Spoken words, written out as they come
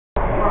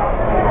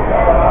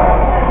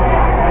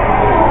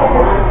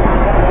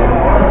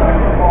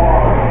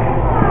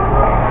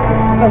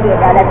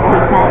whatever he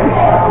says.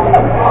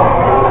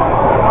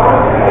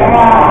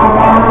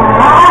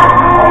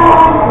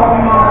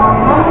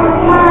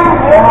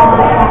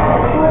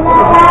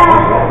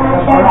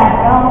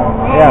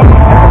 Yeah.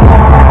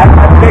 I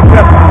picked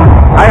up.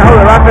 I hold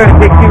it right there and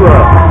pick you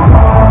up.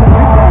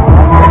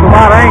 It's a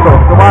wide angle.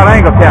 It's a wide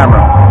angle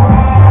camera.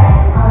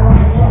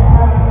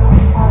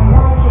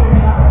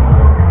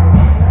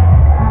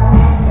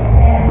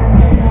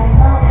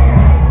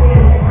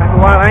 That's a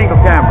wide angle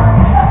camera.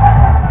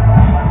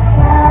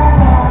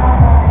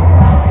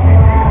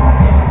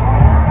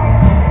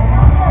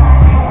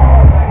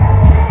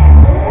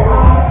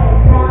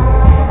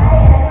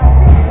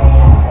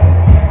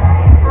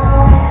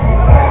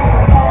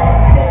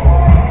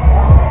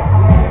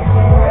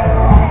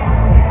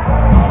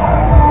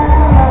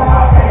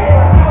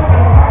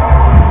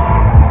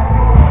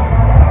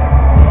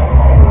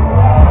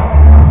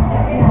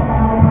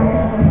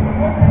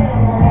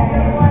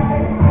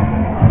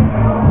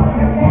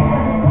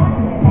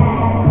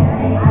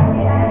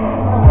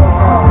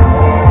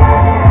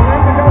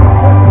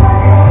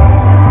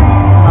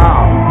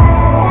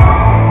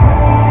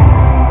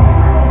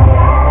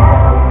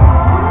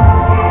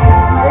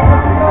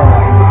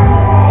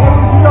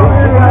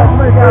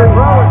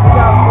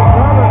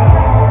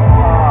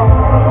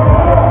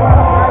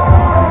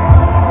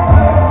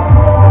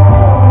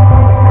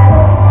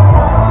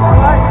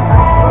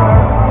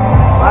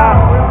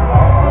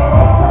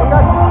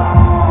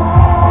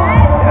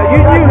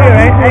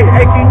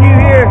 Hey, can you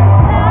hear?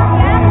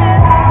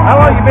 How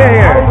long you been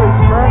here?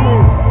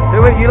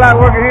 You like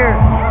working here?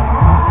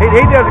 He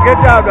does a good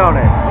job, don't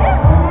he?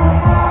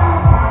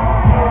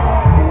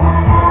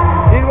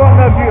 He didn't want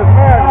to know if you was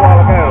married a while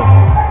ago.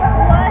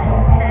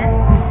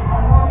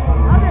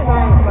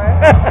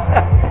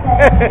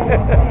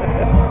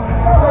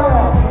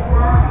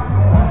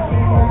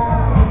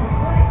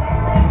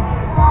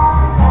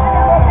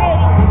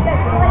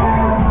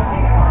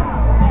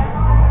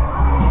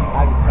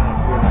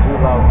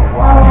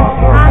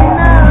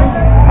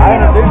 I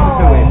introduced him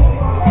to him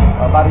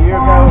about a year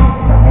ago.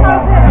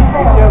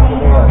 He just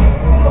did.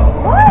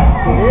 What?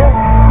 He did?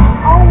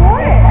 Oh,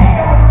 what?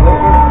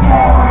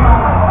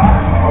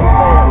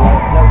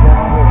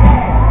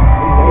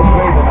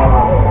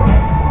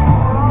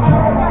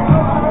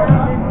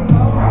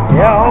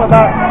 Yeah, all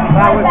about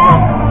how it's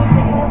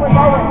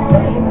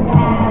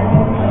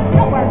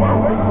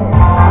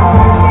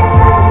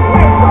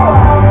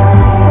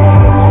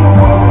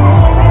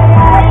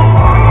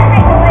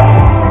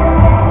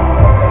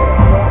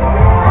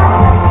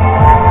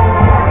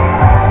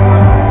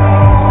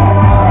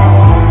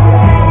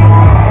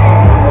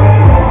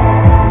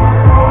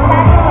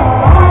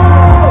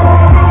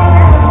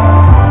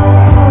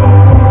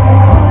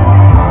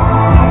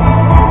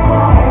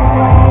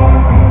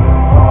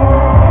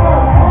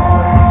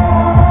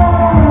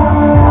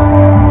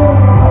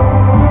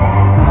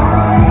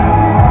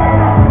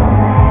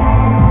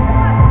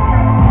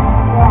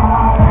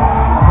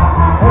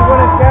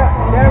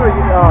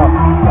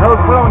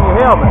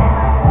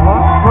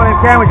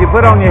cameras you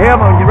put on your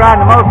helmet when you're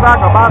riding a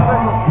motorcycle or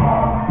bicycle.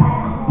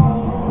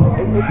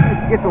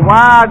 It gets a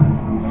wide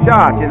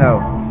shot, you know.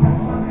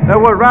 In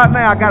other words, right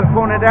now I got it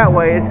pointed that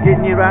way. It's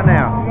getting you right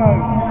now.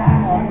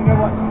 You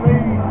know what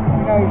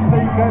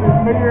Steve got his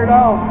beard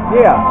off.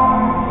 Yeah.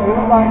 He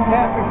looks like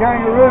Captain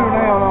Kangaroo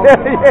now.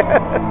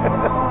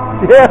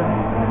 Yeah.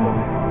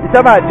 You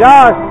talking about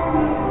Josh?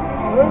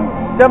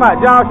 You talking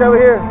about Josh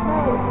over here?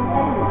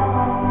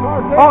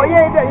 Oh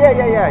yeah,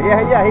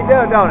 he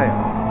does, don't he?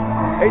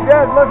 He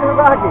does look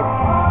like him.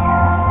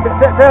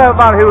 Tell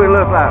everybody who he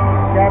looks like.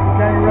 Captain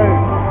Kangaroo.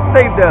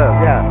 Steve does,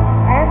 yeah.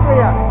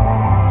 Andrea.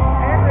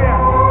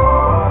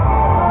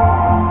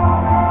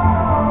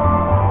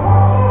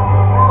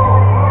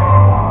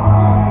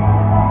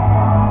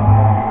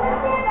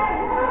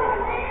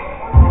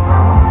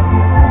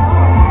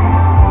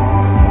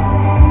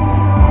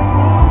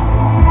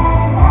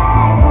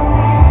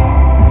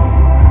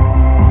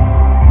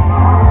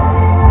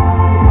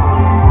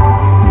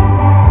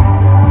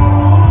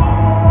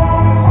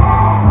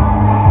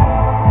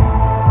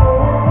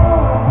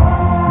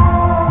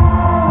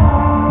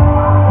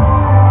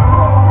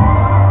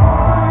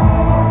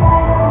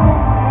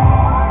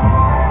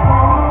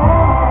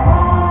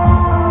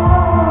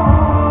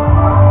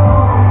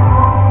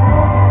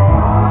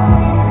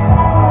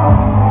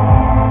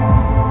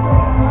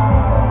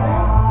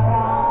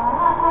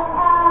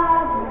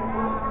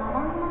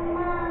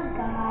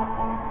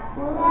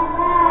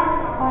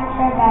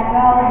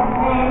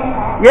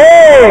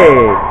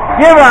 Yay!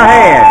 Give her a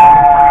hand.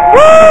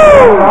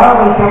 Woo!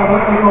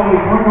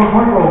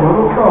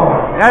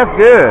 That's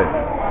good.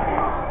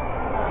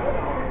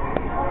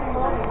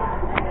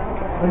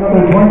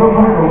 Twinkle,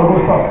 twinkle,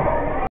 little star.